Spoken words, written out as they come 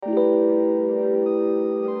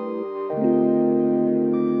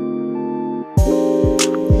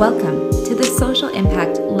Welcome to the Social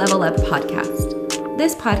Impact Level Up podcast.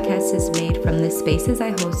 This podcast is made from the spaces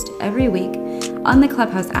I host every week on the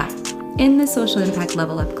Clubhouse app in the Social Impact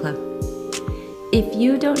Level Up Club. If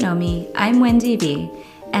you don't know me, I'm Wendy V,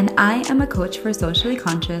 and I am a coach for socially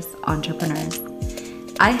conscious entrepreneurs.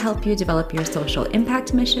 I help you develop your social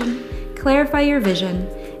impact mission, clarify your vision,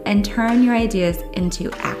 and turn your ideas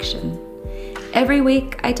into action. Every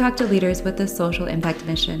week, I talk to leaders with a social impact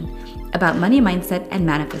mission about money mindset and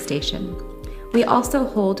manifestation. We also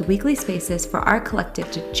hold weekly spaces for our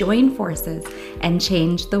collective to join forces and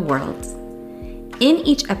change the world. In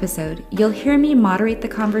each episode, you'll hear me moderate the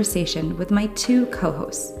conversation with my two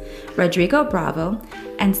co-hosts, Rodrigo Bravo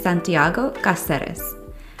and Santiago Cáceres.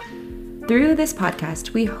 Through this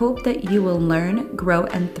podcast, we hope that you will learn, grow,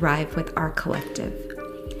 and thrive with our collective.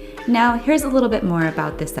 Now, here's a little bit more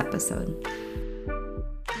about this episode.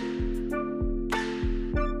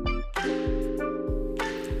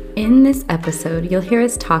 In this episode, you'll hear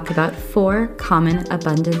us talk about 4 common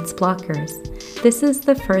abundance blockers. This is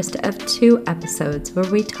the first of 2 episodes where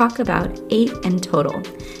we talk about 8 in total.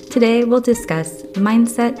 Today, we'll discuss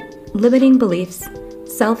mindset, limiting beliefs,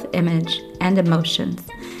 self-image, and emotions.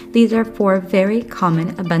 These are 4 very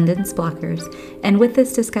common abundance blockers, and with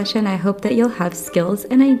this discussion, I hope that you'll have skills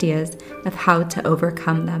and ideas of how to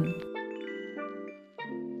overcome them.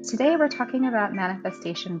 Today we're talking about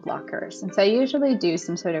manifestation blockers. And so I usually do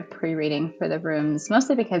some sort of pre-reading for the rooms,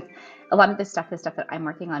 mostly because a lot of this stuff is stuff that I'm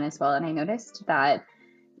working on as well. And I noticed that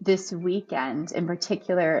this weekend in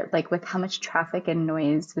particular, like with how much traffic and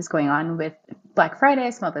noise was going on with Black Friday,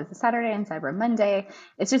 Small Business Saturday, and Cyber Monday,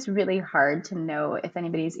 it's just really hard to know if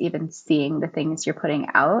anybody's even seeing the things you're putting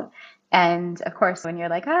out. And of course, when you're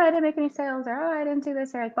like, I didn't make any sales, or I didn't do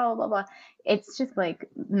this, or blah, blah, blah, blah, it's just like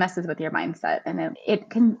messes with your mindset. And it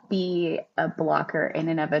can be a blocker in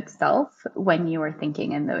and of itself when you are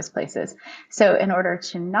thinking in those places. So in order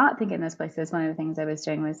to not think in those places, one of the things I was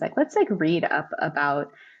doing was like, let's like read up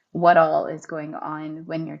about what all is going on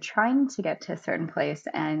when you're trying to get to a certain place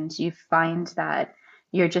and you find that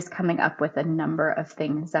you're just coming up with a number of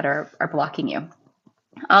things that are blocking you.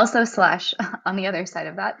 Also, slash on the other side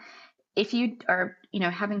of that, if you are,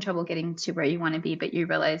 having trouble getting to where you want to be, but you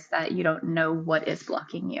realize that you don't know what is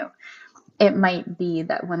blocking you, it might be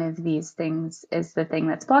that one of these things is the thing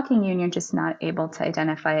that's blocking you and you're just not able to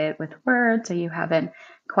identify it with words, or you haven't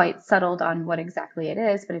quite settled on what exactly it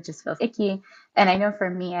is, but it just feels icky. And I know for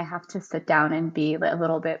me, I have to sit down and be a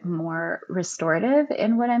little bit more restorative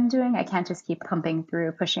in what I'm doing. I can't just keep pumping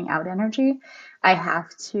through, pushing out energy. I have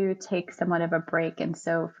to take somewhat of a break. And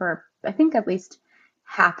so for, I think, at least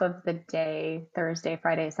half of the day, Thursday,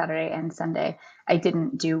 Friday, Saturday, and Sunday, I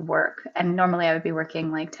didn't do work. And normally I would be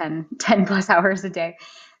working like 10 plus hours a day.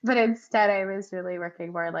 But instead I was really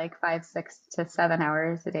working more like 5, 6 to 7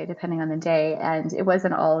 hours a day, depending on the day. And it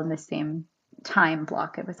wasn't all in the same time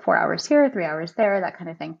block. It was 4 hours here, 3 hours there, that kind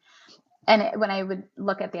of thing. And when I would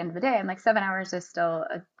look at the end of the day, I'm like, 7 hours is still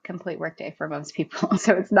a complete work day for most people.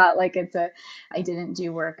 So it's not like I didn't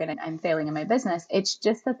do work and I'm failing in my business. It's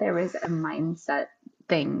just that there was a mindset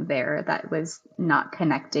thing there that was not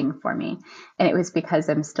connecting for me. And it was because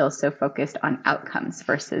I'm still so focused on outcomes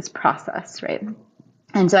versus process, right?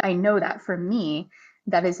 And so I know that for me,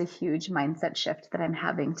 that is a huge mindset shift that I'm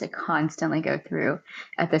having to constantly go through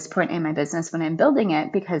at this point in my business when I'm building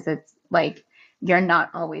it, because it's like, you're not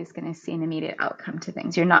always going to see an immediate outcome to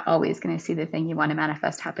things. You're not always going to see the thing you want to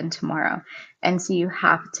manifest happen tomorrow. And so you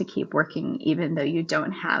have to keep working, even though you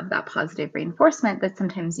don't have that positive reinforcement that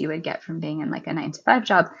sometimes you would get from being in like a 9-to-5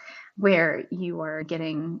 job, where you are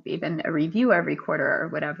getting even a review every quarter or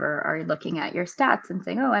whatever, or looking at your stats and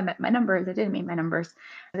saying, oh, I met my numbers, I didn't meet my numbers.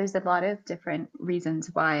 There's a lot of different reasons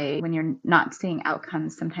why when you're not seeing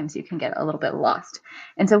outcomes, sometimes you can get a little bit lost.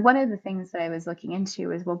 And so one of the things that I was looking into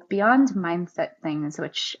is, well, beyond mindset things,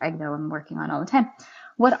 which I know I'm working on all the time,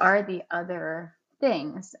 what are the other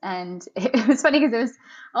things? And it was funny because it was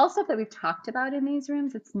all stuff that we've talked about in these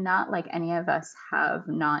rooms. It's not like any of us have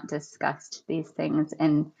not discussed these things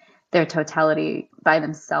in their totality by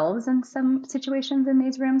themselves in some situations in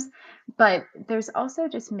these rooms. But there's also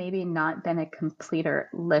just maybe not been a completer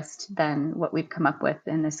list than what we've come up with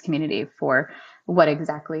in this community for what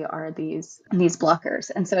exactly are these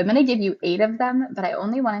blockers. And so I'm going to give you 8 of them, but I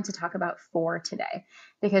only wanted to talk about 4 today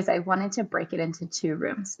because I wanted to break it into 2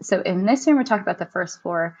 rooms. So in this room, we're talking about the first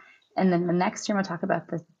 4. And then the next room, we'll talk about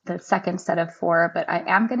the second set of 4. But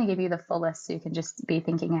I am going to give you the full list so you can just be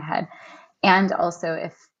thinking ahead. And also,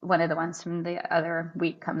 if one of the ones from the other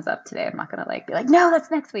week comes up today, I'm not going to like be like, no, that's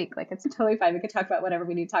next week. Like, it's totally fine. We can talk about whatever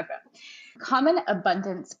we need to talk about. Common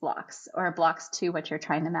abundance blocks, or blocks to what you're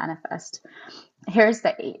trying to manifest. Here's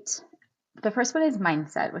the 8. The first one is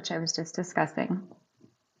mindset, which I was just discussing,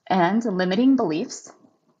 and limiting beliefs,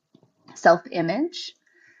 self-image,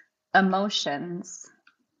 emotions,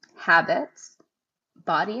 habits,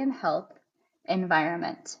 body and health,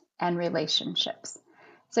 environment, and relationships.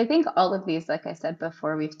 So I think all of these, like I said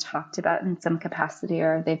before, we've talked about in some capacity,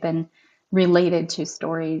 or they've been related to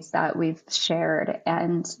stories that we've shared.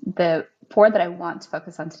 And the 4 that I want to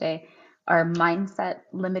focus on today are mindset,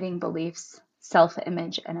 limiting beliefs,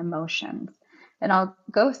 self-image, and emotions. And I'll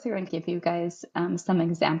go through and give you guys some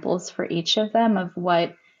examples for each of them of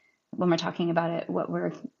what, when we're talking about it, what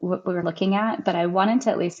we're looking at. But I wanted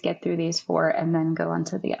to at least get through these 4 and then go on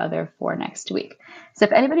to the other 4 next week. So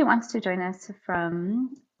if anybody wants to join us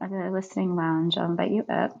from the listening lounge, I'll invite you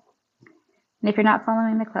up. And if you're not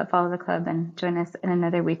following the club, follow the club and join us in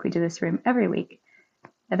another week. We do this room every week.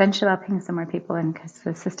 Eventually I'll ping some more people in because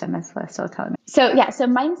the system is still telling me. So yeah, so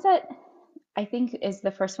mindset, I think, is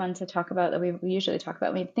the first one to talk about that we usually talk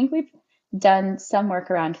about. We think we've done some work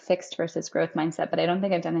around fixed versus growth mindset, but I don't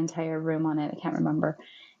think I've done an entire room on it. I can't remember.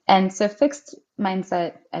 And so fixed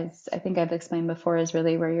mindset, as I think I've explained before, is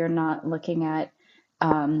really where you're not looking at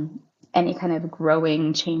any kind of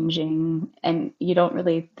growing, changing, and you don't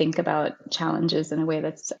really think about challenges in a way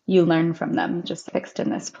that's, you learn from them, just fixed in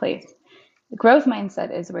this place. The growth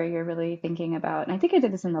mindset is where you're really thinking about, and I think I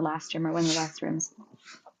did this in the last room or one of the last rooms,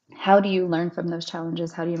 how do you learn from those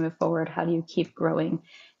challenges? How do you move forward? How do you keep growing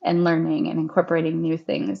and learning and incorporating new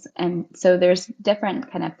things? And so there's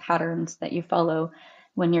different kind of patterns that you follow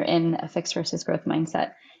when you're in a fixed versus growth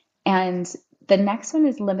mindset. And the next one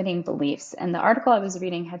is limiting beliefs. And the article I was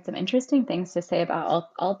reading had some interesting things to say about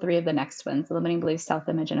all 3 of the next ones: limiting beliefs,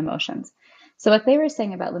 self-image, and emotions. So what they were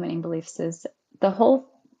saying about limiting beliefs is the whole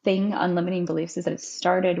thing on limiting beliefs is that it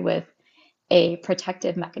started with a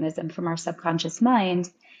protective mechanism from our subconscious mind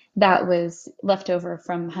that was left over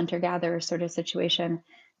from hunter-gatherer sort of situation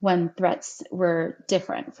when threats were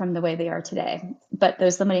different from the way they are today. But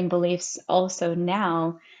those limiting beliefs also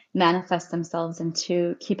now manifest themselves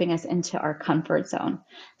into keeping us into our comfort zone.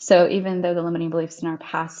 So even though the limiting beliefs in our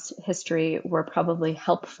past history were probably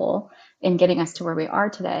helpful in getting us to where we are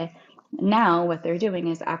today, now what they're doing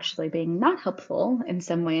is actually being not helpful in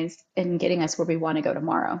some ways in getting us where we want to go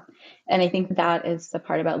tomorrow. And I think that is the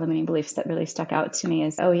part about limiting beliefs that really stuck out to me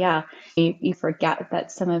is, oh yeah, you forget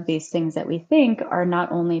that some of these things that we think are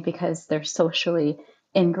not only because they're socially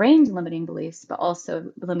ingrained limiting beliefs, but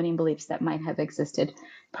also limiting beliefs that might have existed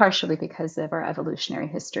partially because of our evolutionary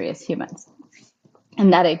history as humans.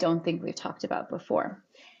 And that I don't think we've talked about before.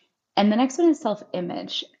 And the next one is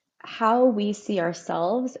self-image, how we see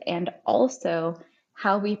ourselves and also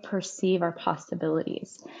how we perceive our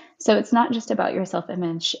possibilities. So it's not just about your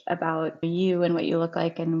self-image, about you and what you look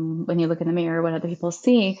like, and when you look in the mirror, what other people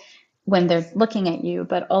see when they're looking at you,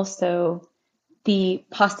 but also the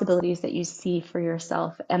possibilities that you see for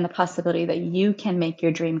yourself and the possibility that you can make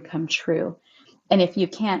your dream come true. And if you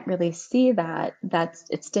can't really see that,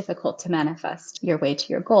 it's difficult to manifest your way to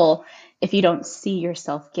your goal if you don't see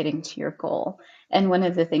yourself getting to your goal. And one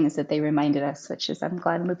of the things that they reminded us, which is, I'm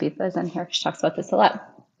glad Lupita is in here, she talks about this a lot,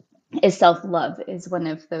 is self-love is one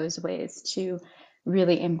of those ways to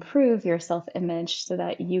really improve your self-image so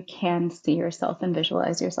that you can see yourself and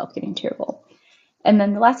visualize yourself getting to your goal. And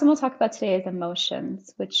then the last one we'll talk about today is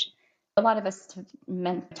emotions, which a lot of us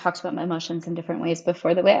have talked about emotions in different ways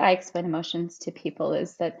before. The way I explain emotions to people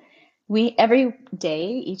is that every day,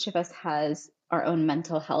 each of us has our own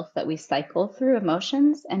mental health that we cycle through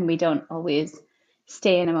emotions, and we don't always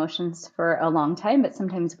stay in emotions for a long time, but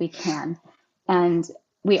sometimes we can. And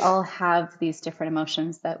we all have these different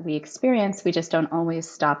emotions that we experience. We just don't always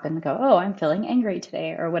stop and go, oh, I'm feeling angry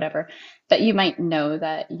today or whatever. But you might know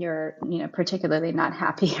that you're, particularly not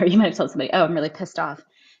happy, or you might have told somebody, oh, I'm really pissed off.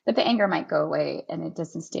 But the anger might go away and it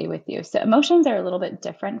doesn't stay with you. So emotions are a little bit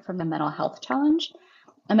different from the mental health challenge.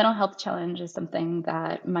 A mental health challenge is something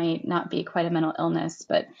that might not be quite a mental illness,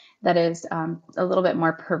 but that is a little bit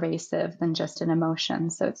more pervasive than just an emotion.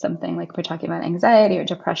 So it's something like we're talking about anxiety or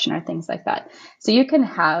depression or things like that. So you can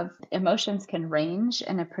have emotions can range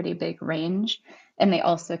in a pretty big range, and they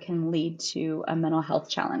also can lead to a mental health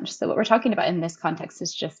challenge. So what we're talking about in this context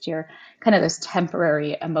is just your kind of those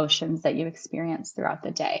temporary emotions that you experience throughout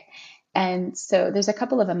the day. And so there's a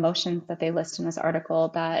couple of emotions that they list in this article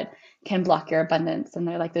that can block your abundance. And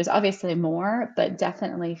they're like, there's obviously more, but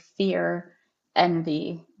definitely fear,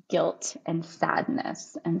 envy, guilt, and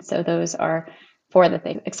sadness. And so those are for the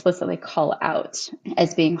thing, explicitly call out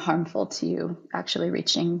as being harmful to you actually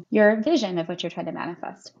reaching your vision of what you're trying to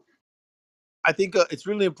manifest. I think it's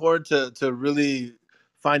really important to really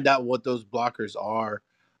find out what those blockers are.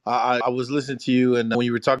 I was listening to you, and when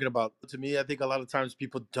you were talking about, to me, I think a lot of times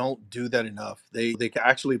people don't do that enough. They can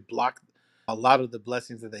actually block a lot of the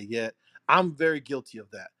blessings that they get. I'm very guilty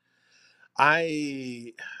of that.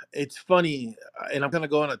 I it's funny, and I'm gonna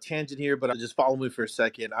go on a tangent here, but just follow me for a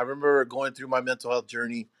second. I remember going through my mental health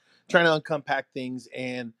journey, trying to unpack things,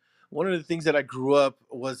 and one of the things that I grew up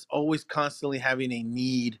was always constantly having a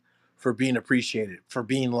need for being appreciated, for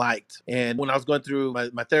being liked. And when I was going through,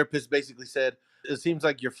 my therapist basically said, it seems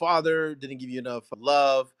like your father didn't give you enough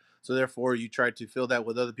love, so therefore you try to fill that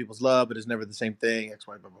with other people's love, but it's never the same thing, X,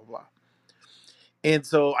 Y, blah, blah, blah. And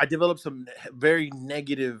so I developed some very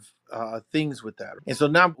negative things with that. And so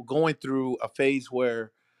now I'm going through a phase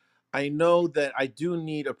where I know that I do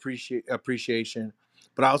need appreciation,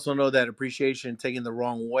 but I also know that appreciation taken the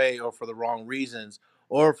wrong way or for the wrong reasons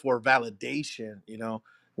or for validation,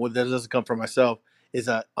 when that doesn't come from myself, is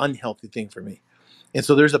an unhealthy thing for me. And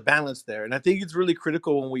so there's a balance there. And I think it's really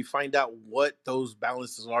critical when we find out what those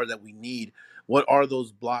balances are that we need. What are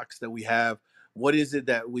those blocks that we have? What is it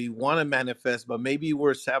that we want to manifest, but maybe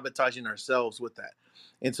we're sabotaging ourselves with that?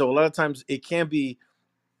 And so a lot of times it can be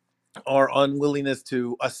our unwillingness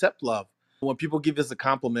to accept love. When people give us a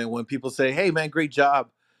compliment, when people say, "Hey man, great job."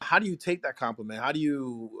 How do you take that compliment? How do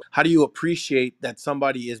you appreciate that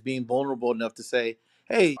somebody is being vulnerable enough to say,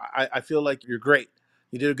 "Hey, I feel like you're great.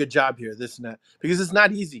 You did a good job here, this and that." Because it's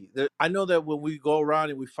not easy. I know that when we go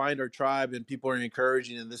around and we find our tribe and people are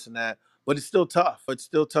encouraging and this and that, but it's still tough. It's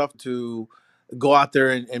still tough to go out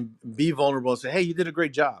there and be vulnerable and say, "Hey, you did a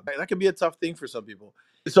great job." That can be a tough thing for some people.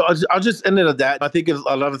 So I'll just end it at that. I think a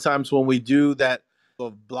lot of times when we do that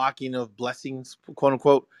of blocking of blessings, quote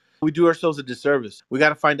unquote, we do ourselves a disservice. We got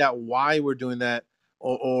to find out why we're doing that,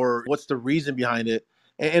 or what's the reason behind it,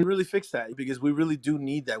 and really fix that, because we really do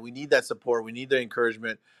need that. We need that support. We need the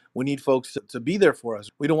encouragement. We need folks to be there for us.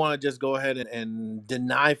 We don't want to just go ahead and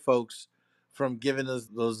deny folks from giving us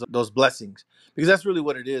those blessings, because that's really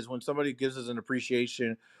what it is. When somebody gives us an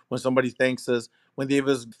appreciation, when somebody thanks us, when they give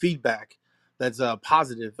us feedback that's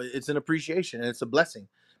positive, it's an appreciation and it's a blessing,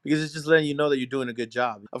 because it's just letting you know that you're doing a good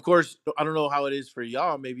job. Of course, I don't know how it is for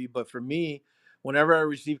y'all, maybe, but for me, whenever I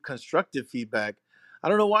receive constructive feedback, I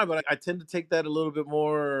don't know why, but I tend to take that a little bit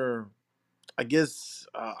more. I guess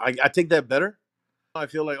I take that better. I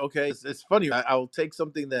feel like, okay, it's funny. I'll take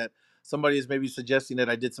something that somebody is maybe suggesting that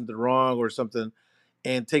I did something wrong or something,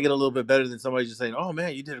 and take it a little bit better than somebody just saying, "Oh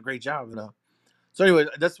man, you did a great job." So anyway,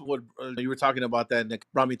 that's what you were talking about, that, and it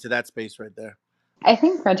brought me to that space right there. I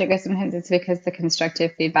think, Rodrigo, sometimes it's because the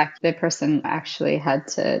constructive feedback, the person actually had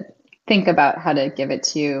to think about how to give it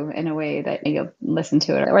to you in a way that you'll listen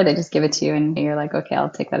to it, or they just give it to you and you're like, okay, I'll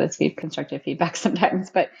take that as constructive feedback sometimes.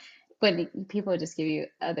 But when people just give you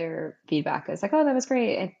other feedback, it's like, oh, that was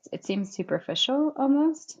great. It seems superficial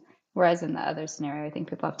almost. Whereas in the other scenario, I think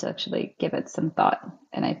people have to actually give it some thought.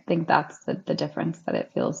 And I think that's the difference, that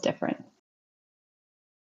it feels different.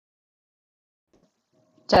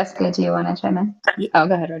 Jessica, do you want to chime in? Yeah, Oh,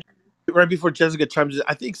 go ahead, Rodrigo. right before Jessica chimes in,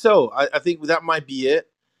 I think so. I think that might be it.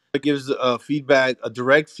 It gives feedback, a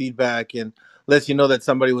direct feedback, and lets you know that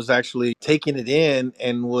somebody was actually taking it in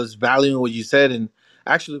and was valuing what you said, and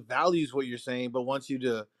actually values what you're saying, but wants you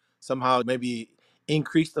to somehow maybe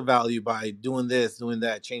increase the value by doing this, doing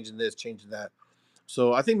that, changing this, changing that.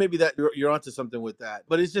 So I think maybe that you're onto something with that.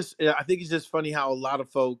 But it's just, I think it's just funny how a lot of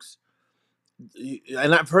folks,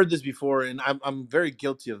 and I've heard this before, and I'm very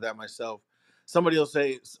guilty of that myself. Somebody will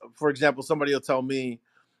say, for example, somebody will tell me,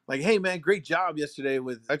 like, "Hey man, great job yesterday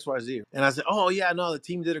with XYZ," and I say, "Oh yeah, no, the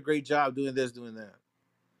team did a great job doing this, doing that."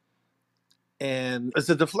 And it's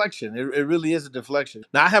a deflection. It really is a deflection.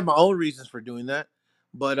 Now I have my own reasons for doing that,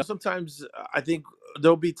 but sometimes I think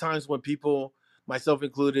there'll be times when people, myself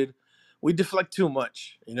included, we deflect too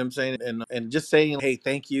much. You know what I'm saying? And just saying, "Hey,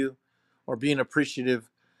 thank you," or being appreciative,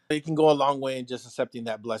 it can go a long way in just accepting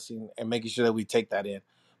that blessing and making sure that we take that in.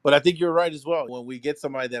 But I think you're right as well. When we get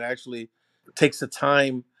somebody that actually takes the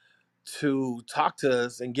time to talk to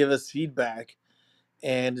us and give us feedback,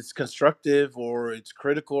 and it's constructive or it's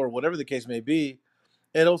critical or whatever the case may be,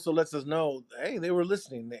 it also lets us know, hey, they were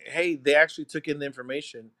listening. Hey, they actually took in the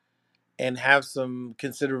information and have some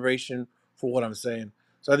consideration for what I'm saying.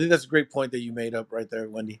 So I think that's a great point that you made up right there,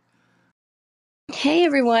 Wendy. Hey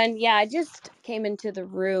everyone. Yeah, I just came into the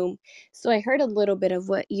room. So I heard a little bit of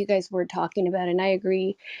what you guys were talking about, and I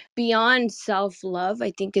agree. Beyond self-love,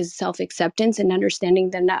 I think, is self-acceptance and understanding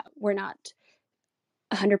that we're not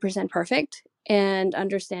 100% perfect. And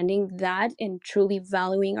understanding that and truly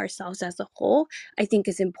valuing ourselves as a whole, I think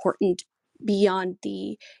is important beyond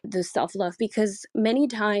the self-love, because many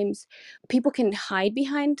times people can hide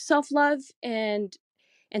behind self-love and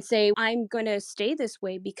say, I'm going to stay this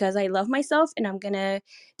way because I love myself and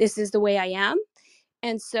this is the way I am.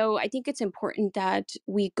 And so I think it's important that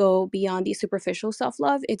we go beyond the superficial self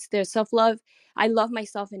love. It's the self love. I love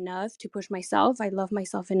myself enough to push myself. I love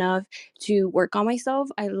myself enough to work on myself.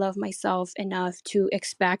 I love myself enough to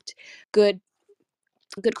expect good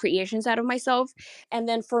good creations out of myself. And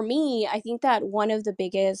then for me, I think that one of the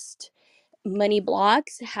biggest money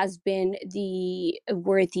blocks has been the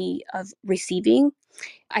worthy of receiving.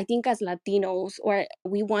 I think as Latinos, or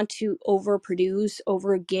we want to overproduce,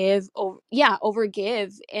 overgive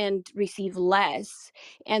and receive less.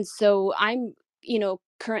 And so I'm,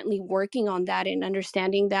 currently working on that and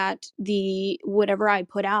understanding that the whatever I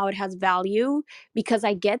put out has value because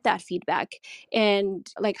I get that feedback. And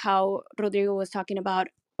like how Rodrigo was talking about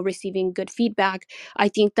receiving good feedback, I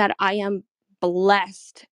think that I am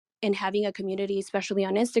blessed in having a community, especially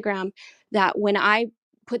on Instagram, that when I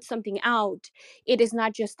put something out, it is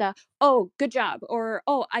not just a, oh, good job, or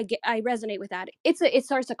oh, I resonate with that. It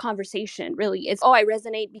starts a conversation. Really, it's, oh, I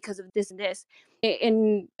resonate because of this and this.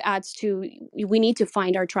 And adds to, we need to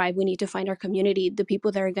find our tribe, we need to find our community, the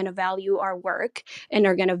people that are going to value our work and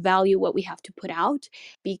are going to value what we have to put out.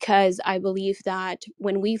 Because I believe that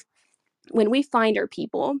when we find our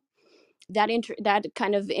people, that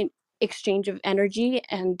kind of exchange of energy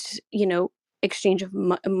and exchange of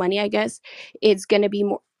money, I guess, it's going to be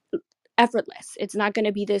more effortless. It's not going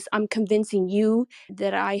to be this, I'm convincing you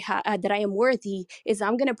that that I am worthy. Is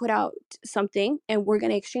I'm going to put out something and we're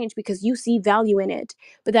going to exchange because you see value in it.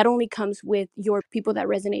 But that only comes with your people that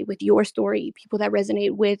resonate with your story, people that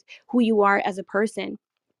resonate with who you are as a person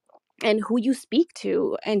and who you speak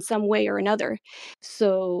to in some way or another.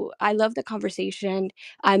 So I love the conversation.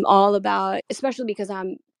 I'm all about, especially because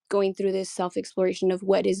I'm going through this self exploration of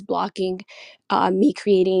what is blocking me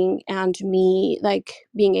creating and me like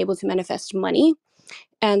being able to manifest money.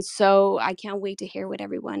 And so I can't wait to hear what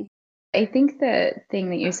everyone. I think the thing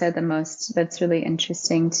that you said the most that's really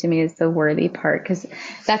interesting to me is the worthy part, because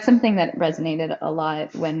that's something that resonated a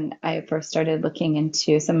lot when I first started looking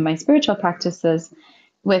into some of my spiritual practices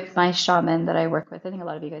with my shaman that I work with. I think a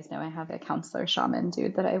lot of you guys know I have a counselor shaman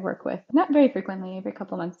dude that I work with, not very frequently. Every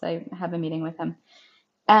couple of months I have a meeting with him.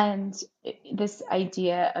 And this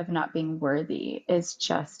idea of not being worthy is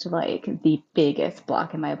just like the biggest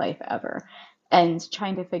block in my life ever. And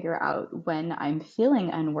trying to figure out when I'm feeling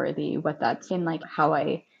unworthy, what that's in, like how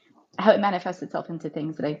it manifests itself into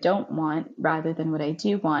things that I don't want rather than what I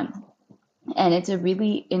do want. And it's a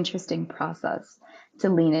really interesting process to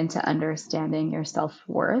lean into understanding your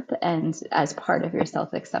self-worth, and as part of your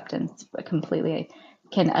self-acceptance completely. I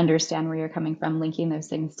can understand where you're coming from, linking those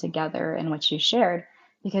things together and what you shared,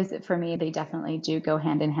 because for me, they definitely do go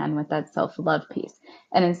hand in hand with that self-love piece.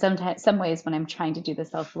 And in some ways, when I'm trying to do the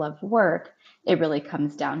self-love work, it really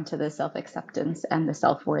comes down to the self-acceptance and the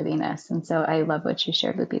self-worthiness. And so I love what you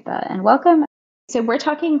shared, Lupita, and welcome. So we're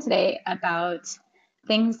talking today about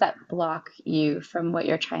things that block you from what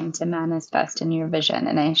you're trying to manifest in your vision.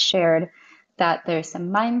 And I shared that there's some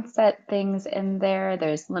mindset things in there,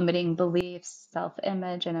 there's limiting beliefs,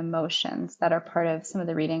 self-image, and emotions that are part of some of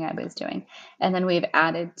the reading I was doing. And then we've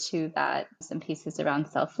added to that some pieces around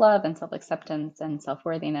self-love and self-acceptance and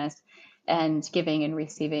self-worthiness, and giving and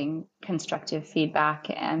receiving constructive feedback,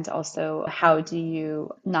 and also how do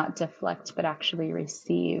you not deflect but actually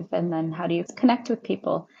receive, and then how do you connect with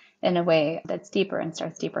people in a way that's deeper and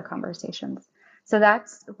starts deeper conversations. So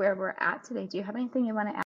that's where we're at today. Do you have anything you want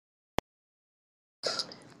to add?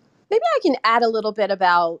 Maybe I can add a little bit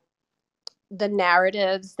about the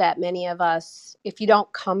narratives that many of us, if you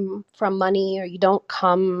don't come from money or you don't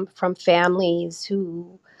come from families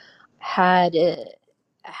who had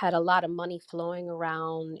had a lot of money flowing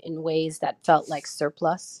around in ways that felt like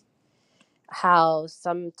surplus, how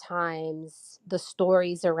sometimes the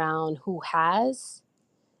stories around who has,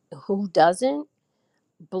 who doesn't,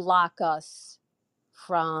 block us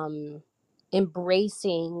from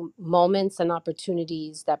embracing moments and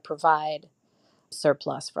opportunities that provide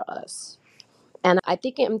surplus for us. And I'm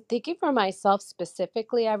thinking for myself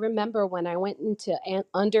specifically. I remember when I went into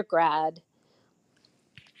undergrad,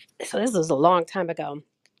 so this was a long time ago.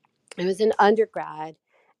 I was in undergrad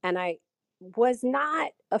and I was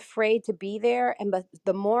not afraid to be there. But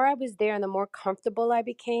the more I was there and the more comfortable I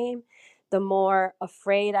became, the more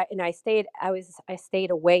afraid I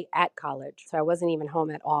stayed away at college. So I wasn't even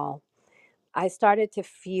home at all. I started to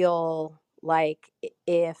feel like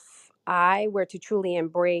if I were to truly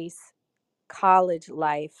embrace college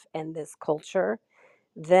life and this culture,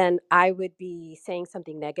 then I would be saying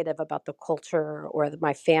something negative about the culture or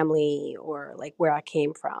my family or like where I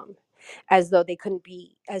came from, as though they couldn't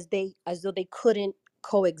be as though they couldn't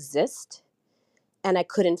coexist, and I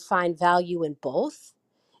couldn't find value in both,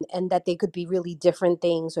 and that they could be really different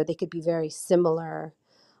things or they could be very similar.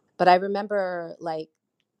 But I remember like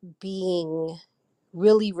being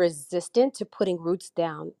really resistant to putting roots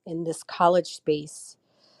down in this college space,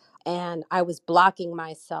 and I was blocking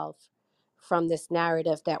myself from this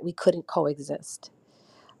narrative that we couldn't coexist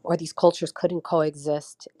or these cultures couldn't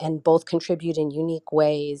coexist and both contribute in unique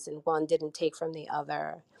ways and one didn't take from the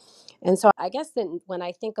other. And so I guess then when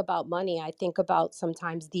I think about money, I think about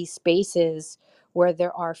sometimes these spaces where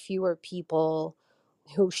there are fewer people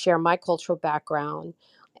who share my cultural background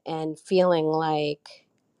and feeling like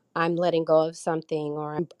I'm letting go of something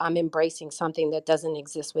or I'm embracing something that doesn't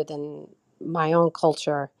exist within my own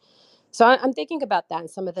culture. So I'm thinking about that and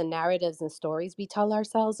some of the narratives and stories we tell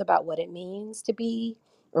ourselves about what it means to be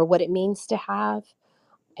or what it means to have.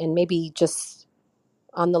 And maybe just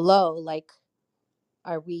on the low, like,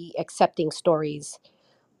 are we accepting stories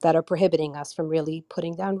that are prohibiting us from really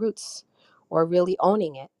putting down roots or really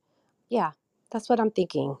owning it? Yeah, that's what I'm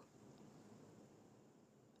thinking.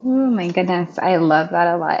 Oh my goodness, I love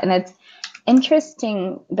that a lot. And it's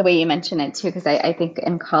interesting the way you mention it too, because I think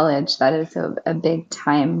in college that is a big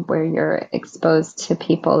time where you're exposed to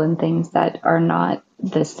people and things that are not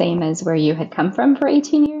the same as where you had come from for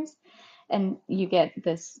 18 years. And you get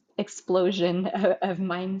this explosion of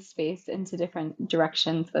mind space into different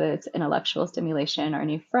directions, whether it's intellectual stimulation or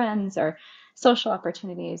new friends or social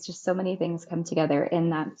opportunities. Just so many things come together in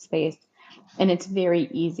that space. And it's very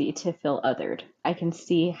easy to feel othered. I can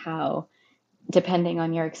see how, depending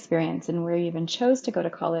on your experience and where you even chose to go to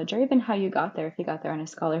college, or even how you got there, if you got there on a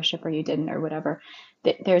scholarship or you didn't, or whatever,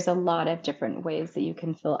 there's a lot of different ways that you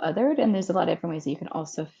can feel othered. And there's a lot of different ways that you can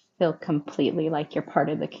also feel completely like you're part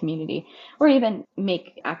of the community, or even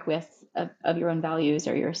make acquiesce of your own values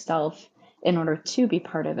or yourself in order to be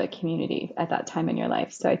part of a community at that time in your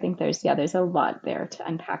life. So I think there's a lot there to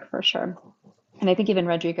unpack for sure. And I think even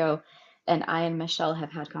Rodrigo and I and Michelle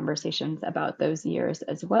have had conversations about those years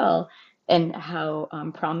as well, and how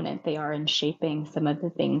prominent they are in shaping some of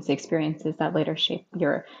the things, experiences that later shape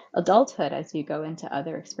your adulthood as you go into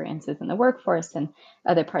other experiences in the workforce and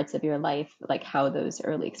other parts of your life, like how those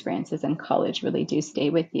early experiences in college really do stay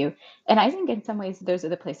with you. And I think in some ways, those are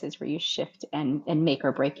the places where you shift and make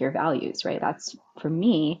or break your values, right? That's for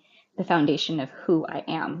me the foundation of who I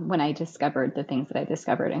am. When I discovered the things that I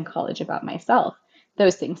discovered in college about myself,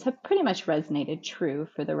 those things have pretty much resonated true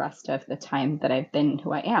for the rest of the time that I've been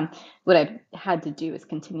who I am. What I've had to do is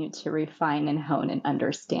continue to refine and hone and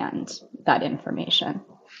understand that information.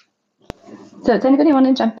 So does anybody want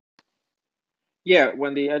to jump? Yeah,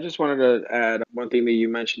 Wendy, I just wanted to add one thing that you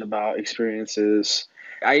mentioned about experiences.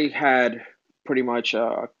 I had pretty much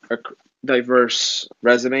a diverse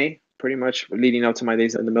resume, pretty much leading up to my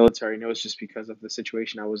days in the military. And it was just because of the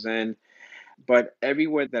situation I was in. But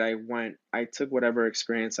everywhere that I went, I took whatever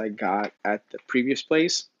experience I got at the previous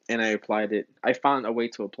place and I applied it. I found a way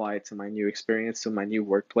to apply it to my new experience, to my new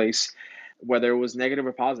workplace, whether it was negative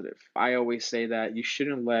or positive. I always say that you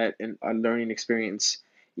shouldn't let a learning experience,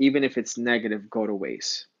 even if it's negative, go to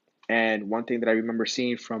waste. And one thing that I remember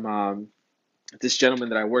seeing from this gentleman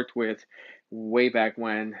that I worked with way back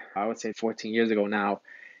when, I would say 14 years ago now,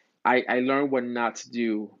 I learned what not to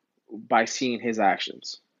do by seeing his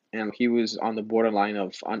actions. And he was on the borderline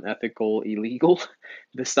of unethical, illegal,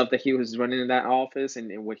 the stuff that he was running in that office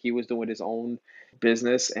and what he was doing with his own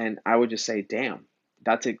business. And I would just say, damn,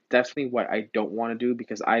 that's definitely what I don't want to do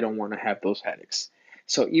because I don't want to have those headaches.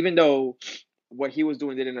 So even though what he was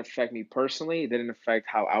doing didn't affect me personally, it didn't affect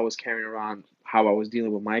how I was carrying around, how I was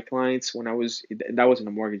dealing with my clients when that was in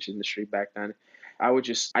the mortgage industry back then. I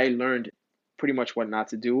learned pretty much what not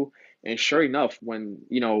to do. And sure enough, when,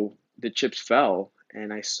 the chips fell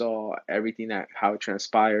and I saw everything that how it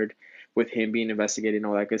transpired with him being investigated and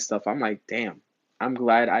all that good stuff, I'm like, damn, I'm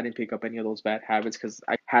glad I didn't pick up any of those bad habits because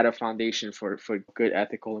I had a foundation for good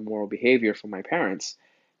ethical and moral behavior from my parents.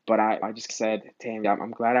 But I just said, damn,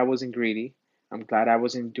 I'm glad I wasn't greedy. I'm glad I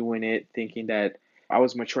wasn't doing it thinking that I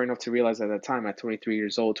was mature enough to realize at that time at 23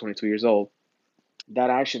 years old, 22 years old, that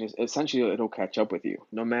action is essentially it'll catch up with you.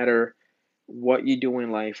 No matter what you do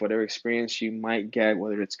in life, whatever experience you might get,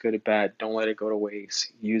 whether it's good or bad, don't let it go to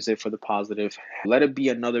waste. Use it for the positive. Let it be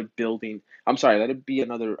another building. I'm sorry, let it be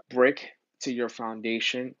another brick to your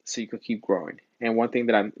foundation so you can keep growing. And one thing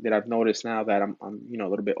that I've noticed now that I'm a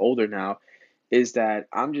little bit older now is that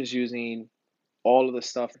I'm just using all of the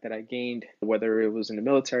stuff that I gained, whether it was in the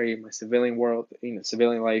military, my civilian world,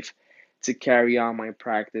 civilian life, to carry on my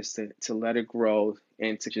practice, to let it grow,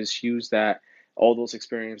 and to just use that, all those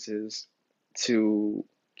experiences to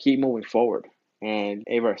keep moving forward. And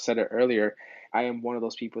Ava said it earlier, I am one of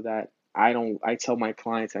those people that I tell my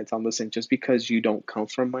clients, I tell them, listen, just because you don't come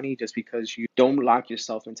from money, just because you don't lock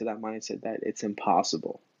yourself into that mindset that it's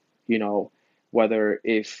impossible, you know, whether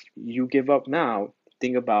if you give up now,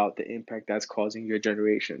 think about the impact that's causing your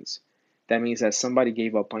generations. That means that somebody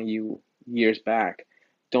gave up on you years back.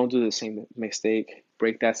 Don't do the same mistake.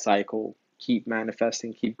 Break that cycle. Keep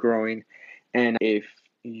manifesting. Keep growing. And if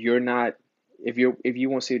you're not, if you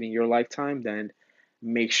won't see it in your lifetime, then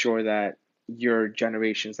make sure that your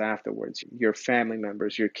generations afterwards, your family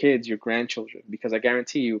members, your kids, your grandchildren, because I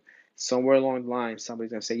guarantee you, somewhere along the line,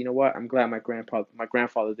 somebody's gonna say, you know what? I'm glad my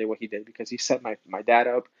grandfather did what he did because he set my dad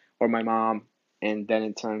up or my mom, and then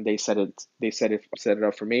in turn set it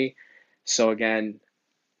up for me. So again,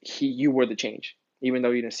 you were the change, even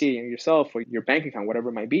though you didn't see it in yourself or your bank account, whatever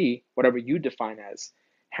it might be, whatever you define as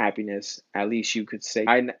happiness. At least you could say,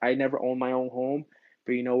 I never owned my own home,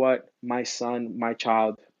 but you know what? My son, my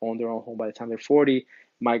child owned their own home by the time they're 40.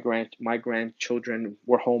 My grandchildren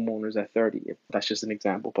were homeowners at 30. That's just an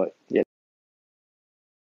example, but yeah.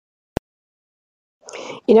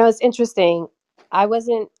 It's interesting. I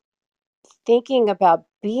wasn't thinking about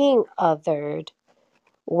being othered,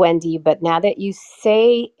 Wendy, but now that you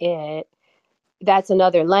say it, that's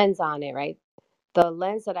another lens on it, right? The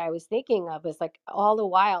lens that I was thinking of is like all the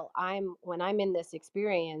while when I'm in this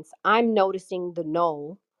experience, I'm noticing the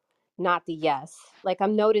no, not the yes. Like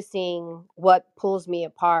I'm noticing what pulls me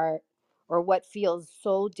apart or what feels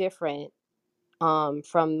so different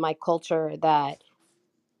from my culture that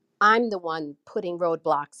I'm the one putting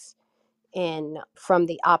roadblocks in from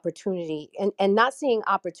the opportunity, and not seeing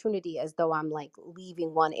opportunity as though I'm like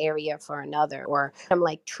leaving one area for another, or I'm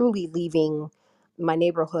like truly leaving my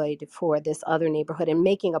neighborhood for this other neighborhood and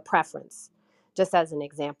making a preference, just as an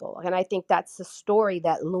example. And I think that's the story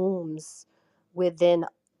that looms within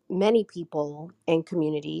many people and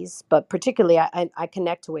communities, but particularly I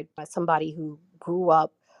connect to it as somebody who grew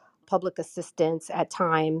up public assistance at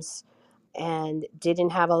times and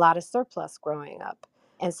didn't have a lot of surplus growing up.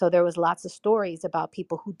 And so there was lots of stories about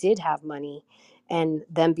people who did have money and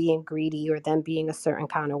them being greedy or them being a certain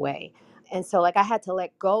kind of way. And so like I had to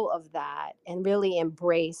let go of that and really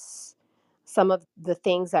embrace some of the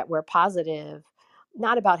things that were positive,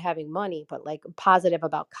 not about having money, but like positive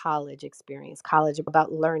about college experience, college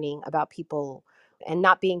about learning about people and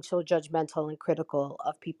not being so judgmental and critical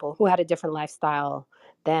of people who had a different lifestyle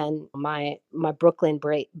than my Brooklyn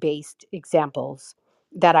based examples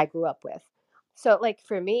that I grew up with. So like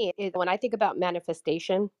for me, when I think about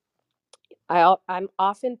manifestation, I'm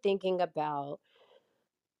often thinking about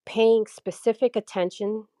paying specific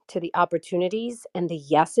attention to the opportunities and the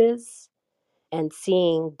yeses and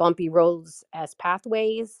seeing bumpy roads as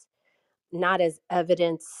pathways, not as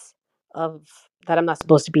evidence of that I'm not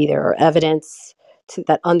supposed to be there, or evidence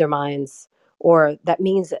that undermines, or that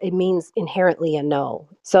means it means inherently a no.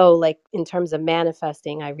 So like in terms of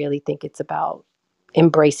manifesting, I really think it's about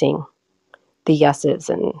embracing the yeses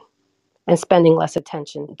and spending less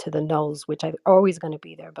attention to the no's, which are always going to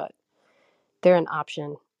be there, but they're an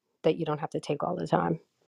option that you don't have to take all the time.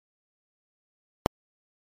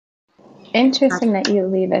 Interesting that you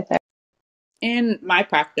leave it there. In my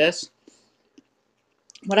practice,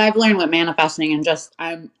 what I've learned with manifesting, and just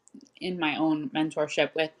I'm in my own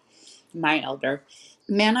mentorship with my elder,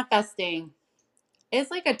 manifesting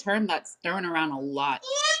is like a term that's thrown around a lot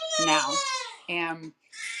now. And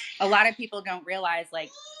a lot of people don't realize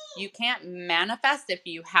like you can't manifest if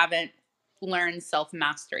you haven't learned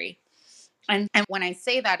self-mastery. And when I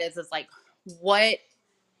say that is like what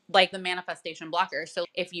like the manifestation blocker. So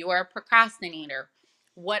if you are a procrastinator,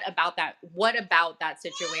 what about that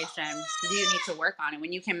situation do you need to work on? And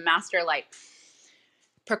when you can master like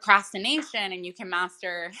procrastination and you can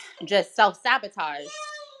master just self-sabotage,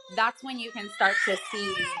 that's when you can start to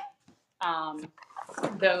see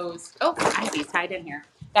those, oh, I have these tied in here.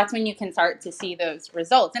 That's when you can start to see those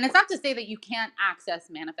results. And it's not to say that you can't access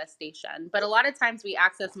manifestation, but a lot of times we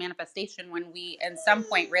access manifestation when we at some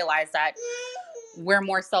point realize that we're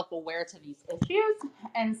more self-aware to these issues.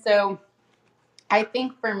 And so I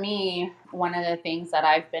think for me, one of the things that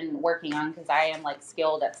I've been working on, because I am like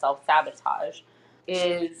skilled at self-sabotage,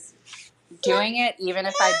 is doing it even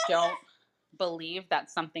if I don't believe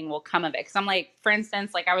that something will come of it. Because I'm like, for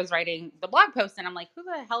instance, like I was writing the blog post and I'm like, who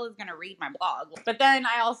the hell is going to read my blog? But then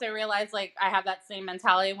I also realized like I have that same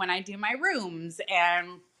mentality when I do my rooms,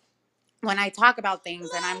 and when I talk about things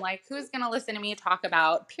and I'm like, who's going to listen to me talk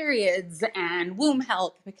about periods and womb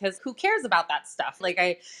health? Because who cares about that stuff?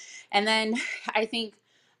 And then I think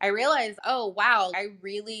I realized, oh, wow, I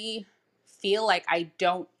really feel like I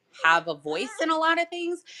don't have a voice in a lot of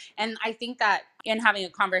things. And I think that in having a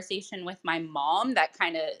conversation with my mom, that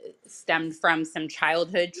kind of stemmed from some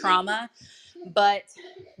childhood trauma. But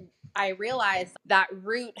I realized that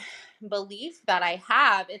root belief that I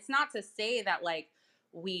have, it's not to say that like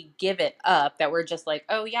we give it up, that we're just like,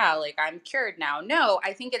 oh yeah, like I'm cured now. No,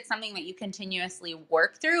 I think it's something that you continuously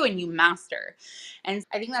work through and you master. And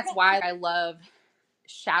I think that's why I love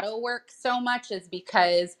shadow work so much, is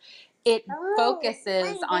because it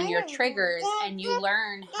focuses on your triggers and you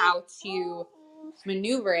learn how to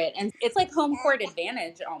maneuver it. And it's like home court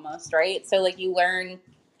advantage almost, right? So like you learn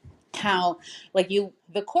how, like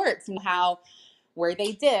the courts and how, where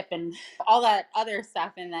they dip and all that other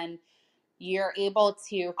stuff, and then you're able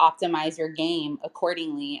to optimize your game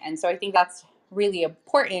accordingly. And so I think that's really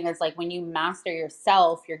important, is like when you master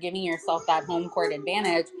yourself, you're giving yourself that home court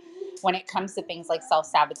advantage when it comes to things like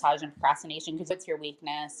self-sabotage and procrastination, because it's your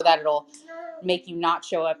weakness, so that it'll make you not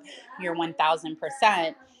show up your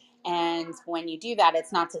 1000%. And when you do that,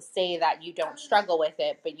 it's not to say that you don't struggle with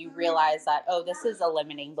it, but you realize that, oh, this is a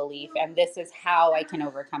limiting belief and this is how I can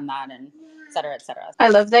overcome that, and et cetera, et cetera. I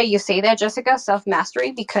love that you say that, Jessica, self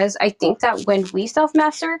mastery, because I think that when we self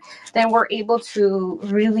master, then we're able to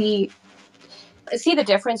really see the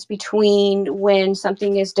difference between when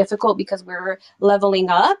something is difficult because we're leveling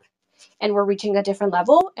up and we're reaching a different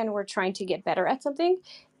level and we're trying to get better at something.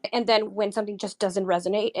 And then when something just doesn't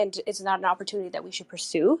resonate and it's not an opportunity that we should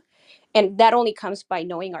pursue. And that only comes by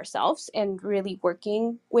knowing ourselves and really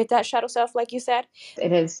working with that shadow self, like you said.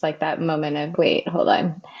 It is like that moment of, wait, hold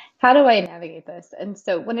on. How do I navigate this? And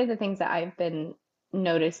so one of the things that I've been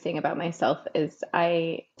noticing about myself is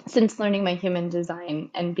since learning my human design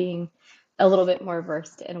and being a little bit more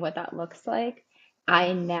versed in what that looks like,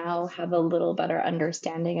 I now have a little better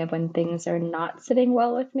understanding of when things are not sitting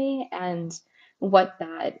well with me and what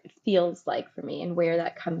that feels like for me and where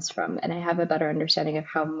that comes from. And I have a better understanding of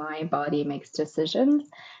how my body makes decisions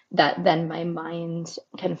that then my mind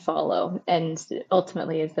can follow and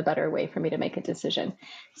ultimately is the better way for me to make a decision.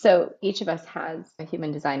 So each of us has a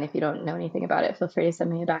human design. If you don't know anything about it, feel free to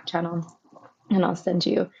send me a back channel and I'll send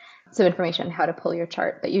you some information on how to pull your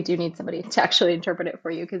chart. But you do need somebody to actually interpret it for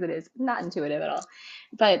you because it is not intuitive at all.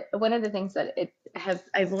 But one of the things that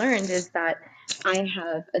I've learned is that I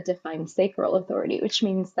have a defined sacral authority, which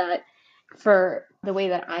means that for the way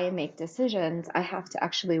that I make decisions, I have to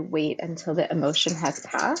actually wait until the emotion has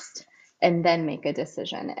passed and then make a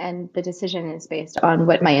decision. And the decision is based on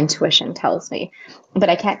what my intuition tells me.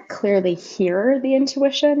 But I can't clearly hear the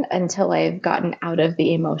intuition until I've gotten out of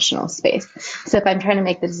the emotional space. So if I'm trying to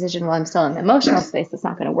make the decision while I'm still in the emotional space, it's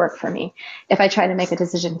not going to work for me. If I try to make a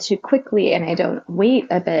decision too quickly and I don't wait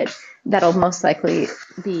a bit, that'll most likely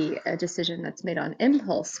be a decision that's made on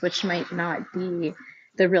impulse, which might not be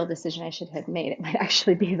the real decision I should have made. It might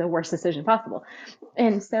actually be the worst decision possible.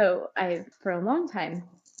 And so for a long time,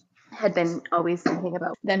 had been always thinking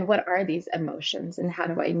about, then what are these emotions and how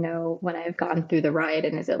do I know when I've gone through the ride?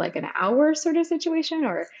 And is it like an hour sort of situation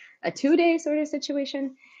or a 2 day sort of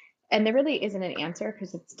situation? And there really isn't an answer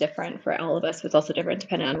because it's different for all of us. It's also different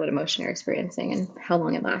depending on what emotion you're experiencing and how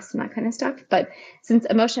long it lasts and that kind of stuff. But since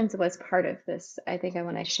emotions was part of this, I think I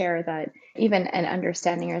want to share that even in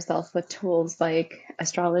understanding yourself with tools like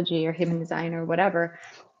astrology or human design or whatever,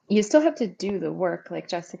 you still have to do the work, like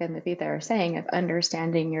Jessica and Levita are saying, of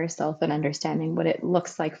understanding yourself and understanding what it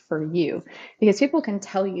looks like for you. Because people can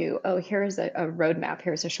tell you, oh, here's a roadmap,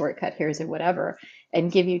 here's a shortcut, here's a whatever,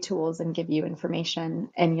 and give you tools and give you information,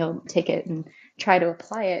 and you'll take it and try to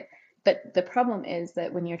apply it. But the problem is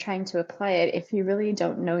that when you're trying to apply it, if you really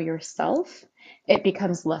don't know yourself, it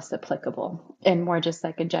becomes less applicable and more just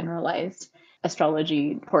like a generalized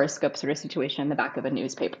astrology horoscope sort of situation in the back of a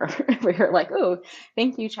newspaper where you're like, oh,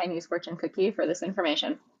 thank you, Chinese fortune cookie, for this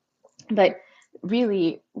information. But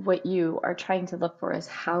really, what you are trying to look for is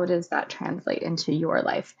how does that translate into your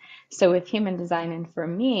life? So, with human design, and for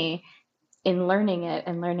me, in learning it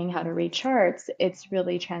and learning how to read charts, it's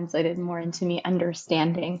really translated more into me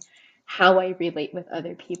understanding how I relate with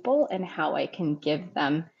other people and how I can give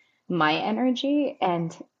them my energy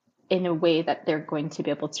and in a way that they're going to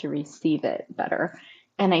be able to receive it better.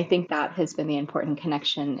 And I think that has been the important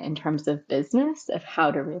connection in terms of business, of how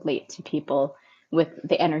to relate to people with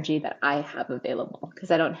the energy that I have available, because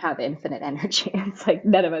I don't have infinite energy. It's like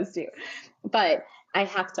none of us do. But I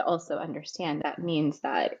have to also understand that means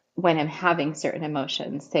that when I'm having certain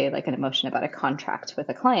emotions, say like an emotion about a contract with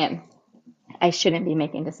a client, I shouldn't be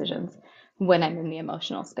making decisions when I'm in the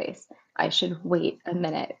emotional space. I should wait a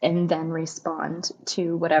minute and then respond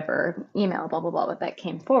to whatever email, blah, blah, blah, that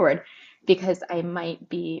came forward, because I might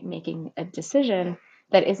be making a decision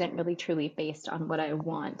that isn't really truly based on what I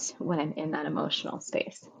want when I'm in that emotional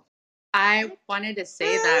space. I wanted to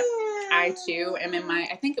say that I too am in my,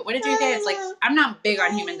 I think, what did you say? It's like, I'm not big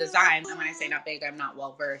on human design. And when I say not big, I'm not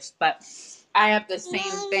well versed, but I have the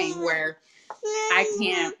same thing where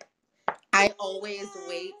I always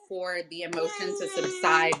wait for the emotion to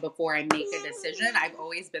subside before I make a decision. I've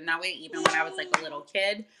always been that way, even when I was like a little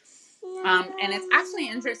kid. And it's actually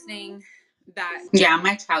interesting that, yeah,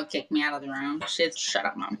 my child kicked me out of the room. She's, shut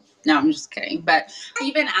up, mom. No, I'm just kidding. But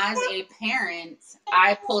even as a parent,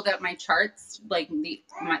 I pulled up my charts, like the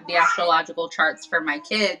astrological charts for my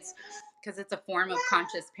kids, because it's a form of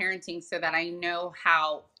conscious parenting so that I know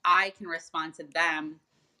how I can respond to them,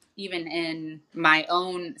 even in my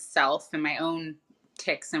own self and my own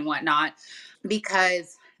tics and whatnot,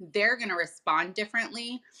 because they're going to respond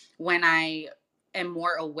differently when I am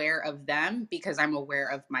more aware of them because I'm aware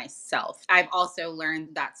of myself. I've also learned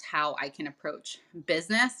that's how I can approach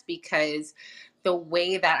business, because the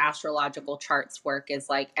way that astrological charts work is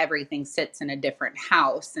like everything sits in a different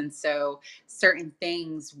house. And so certain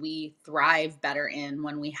things we thrive better in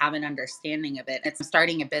when we have an understanding of it. It's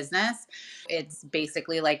starting a business. It's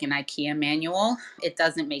basically like an IKEA manual. It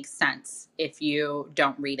doesn't make sense if you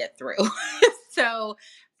don't read it through. So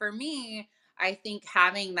for me, I think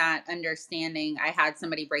having that understanding, I had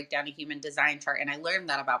somebody break down a human design chart and I learned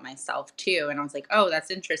that about myself too. And I was like, oh,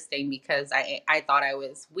 that's interesting, because I thought I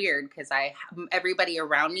was weird because everybody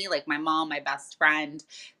around me, like my mom, my best friend,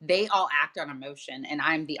 they all act on emotion and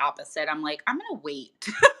I'm the opposite. I'm like, I'm going to wait.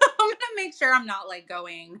 I'm going to make sure I'm not like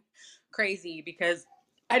going crazy because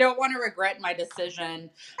I don't want to regret my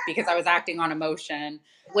decision because I was acting on emotion,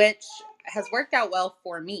 which has worked out well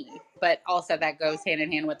for me. But also that goes hand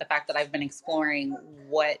in hand with the fact that I've been exploring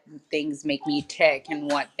what things make me tick and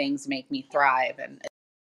what things make me thrive. And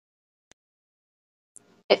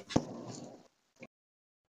It,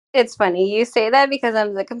 It's funny you say that because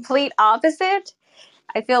I'm the complete opposite.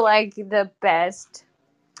 I feel like the best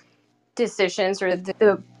decisions or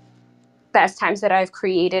the best times that I've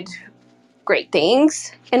created great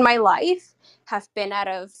things in my life have been out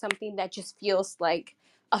of something that just feels like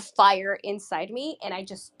a fire inside me and I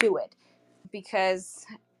just do it because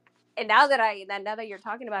and now that you're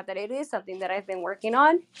talking about that, it is something that I've been working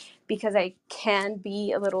on because I can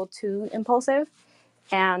be a little too impulsive.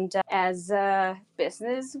 And as a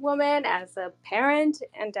businesswoman, as a parent,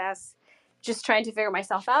 and as just trying to figure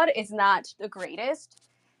myself out, it's not the greatest,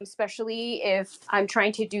 especially if I'm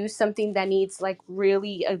trying to do something that needs like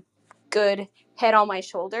really a good head on my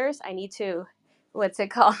shoulders. I need to, what's it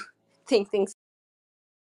called? Think things.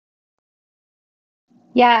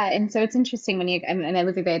 Yeah, and so it's interesting when you, and I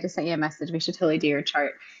Olivia, I just sent you a message. We should totally do your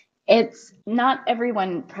chart. It's not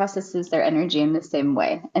everyone processes their energy in the same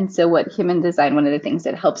way. And so, what human design, one of the things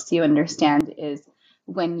it helps you understand is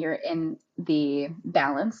when you're in the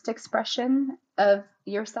balanced expression of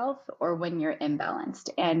yourself or when you're imbalanced.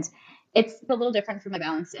 And it's a little different from a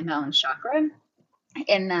balanced, imbalanced chakra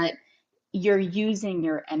in that you're using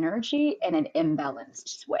your energy in an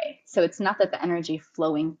imbalanced way. So it's not that the energy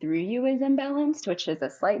flowing through you is imbalanced, which is a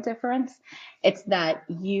slight difference. It's that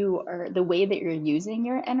the way that you're using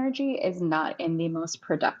your energy is not in the most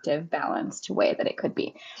productive, balanced way that it could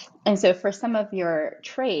be. And so for some of your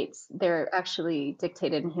traits, they're actually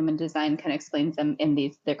dictated in human design, kind of explains them in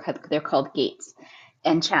these, they're called gates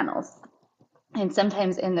and channels. And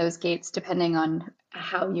sometimes in those gates, depending on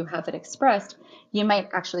how you have it expressed, you might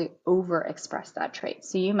actually over express that trait.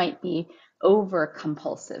 So you might be over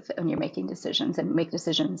compulsive when you're making decisions and make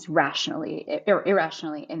decisions rationally or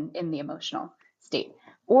irrationally in the emotional state.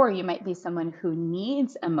 Or you might be someone who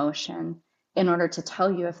needs emotion in order to tell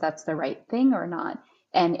you if that's the right thing or not.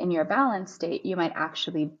 And in your balanced state, you might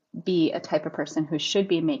actually be a type of person who should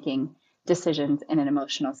be making decisions in an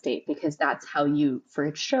emotional state because that's how you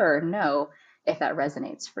for sure know if that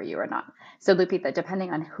resonates for you or not. So Lupita,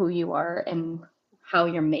 depending on who you are and how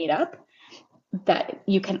you're made up, that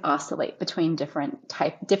you can oscillate between different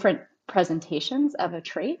presentations of a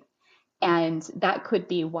trait. And that could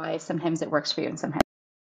be why sometimes it works for you and sometimes.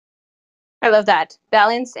 I love that.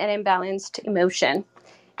 Balanced and imbalanced emotion.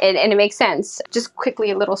 And it makes sense. Just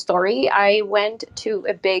quickly, a little story. I went to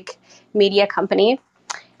a big media company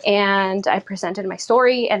and I presented my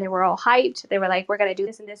story and they were all hyped. They were like, we're going to do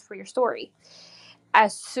this and this for your story.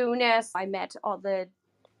 As soon as I met all the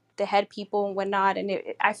head people and whatnot, and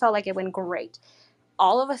I felt like it went great.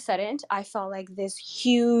 All of a sudden, I felt like this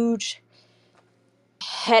huge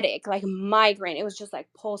headache, like migraine. It was just like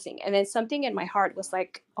pulsing. And then something in my heart was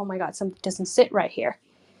like, oh my God, something doesn't sit right here.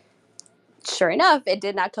 Sure enough, it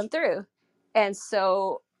did not come through. And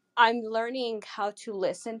so I'm learning how to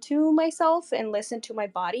listen to myself and listen to my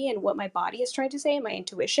body and what my body is trying to say and my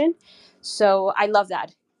intuition. So I love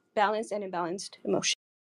that balanced and imbalanced emotion.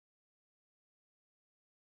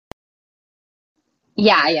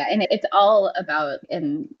 Yeah, yeah. And it's all about,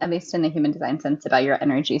 at least in the human design sense, about your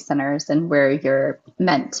energy centers and where you're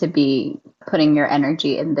meant to be putting your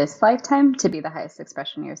energy in this lifetime to be the highest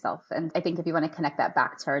expression of yourself. And I think if you want to connect that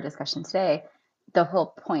back to our discussion today, the whole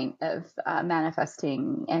point of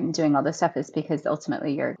manifesting and doing all this stuff is because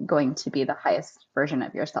ultimately you're going to be the highest version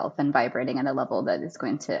of yourself and vibrating at a level that is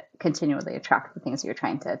going to continually attract the things you're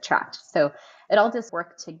trying to attract. So it all just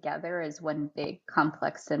work together as one big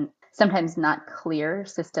complex and sometimes not clear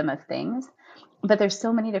system of things. But there's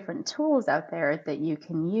so many different tools out there that you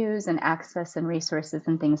can use and access and resources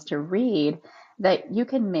and things to read that you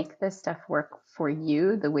can make this stuff work for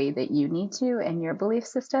you the way that you need to and your belief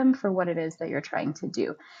system for what it is that you're trying to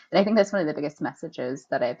do. And I think that's one of the biggest messages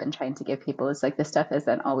that I've been trying to give people is like this stuff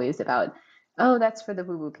isn't always about, oh, that's for the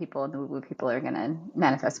woo-woo people and the woo-woo people are going to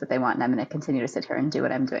manifest what they want and I'm going to continue to sit here and do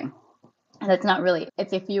what I'm doing. And it's not really,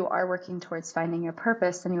 it's if you are working towards finding your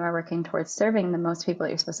purpose and you are working towards serving the most people that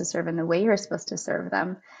you're supposed to serve in the way you're supposed to serve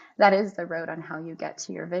them, that is the road on how you get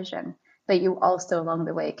to your vision. But you also along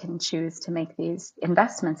the way can choose to make these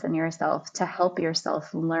investments in yourself to help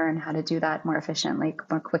yourself learn how to do that more efficiently,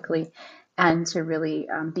 more quickly, and to really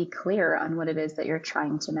be clear on what it is that you're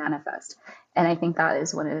trying to manifest. And I think that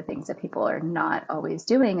is one of the things that people are not always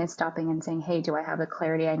doing is stopping and saying, hey, do I have the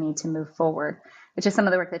clarity I need to move forward? Which is some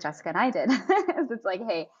of the work that Jessica and I did. It's like,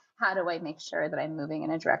 hey, how do I make sure that I'm moving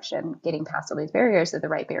in a direction, getting past all these barriers are the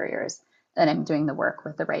right barriers, and I'm doing the work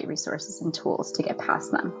with the right resources and tools to get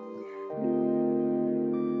past them.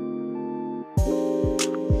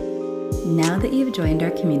 Now that you've joined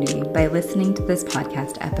our community by listening to this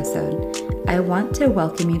podcast episode, I want to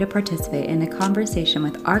welcome you to participate in a conversation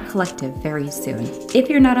with our collective very soon. If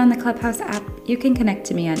you're not on the Clubhouse app, you can connect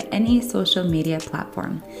to me on any social media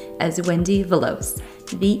platform as Wendy Veloz,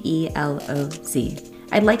 Veloz.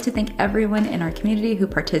 I'd like to thank everyone in our community who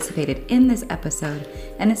participated in this episode,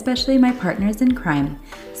 and especially my partners in crime,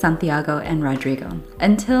 Santiago and Rodrigo.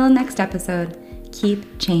 Until next episode,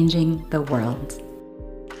 keep changing the world.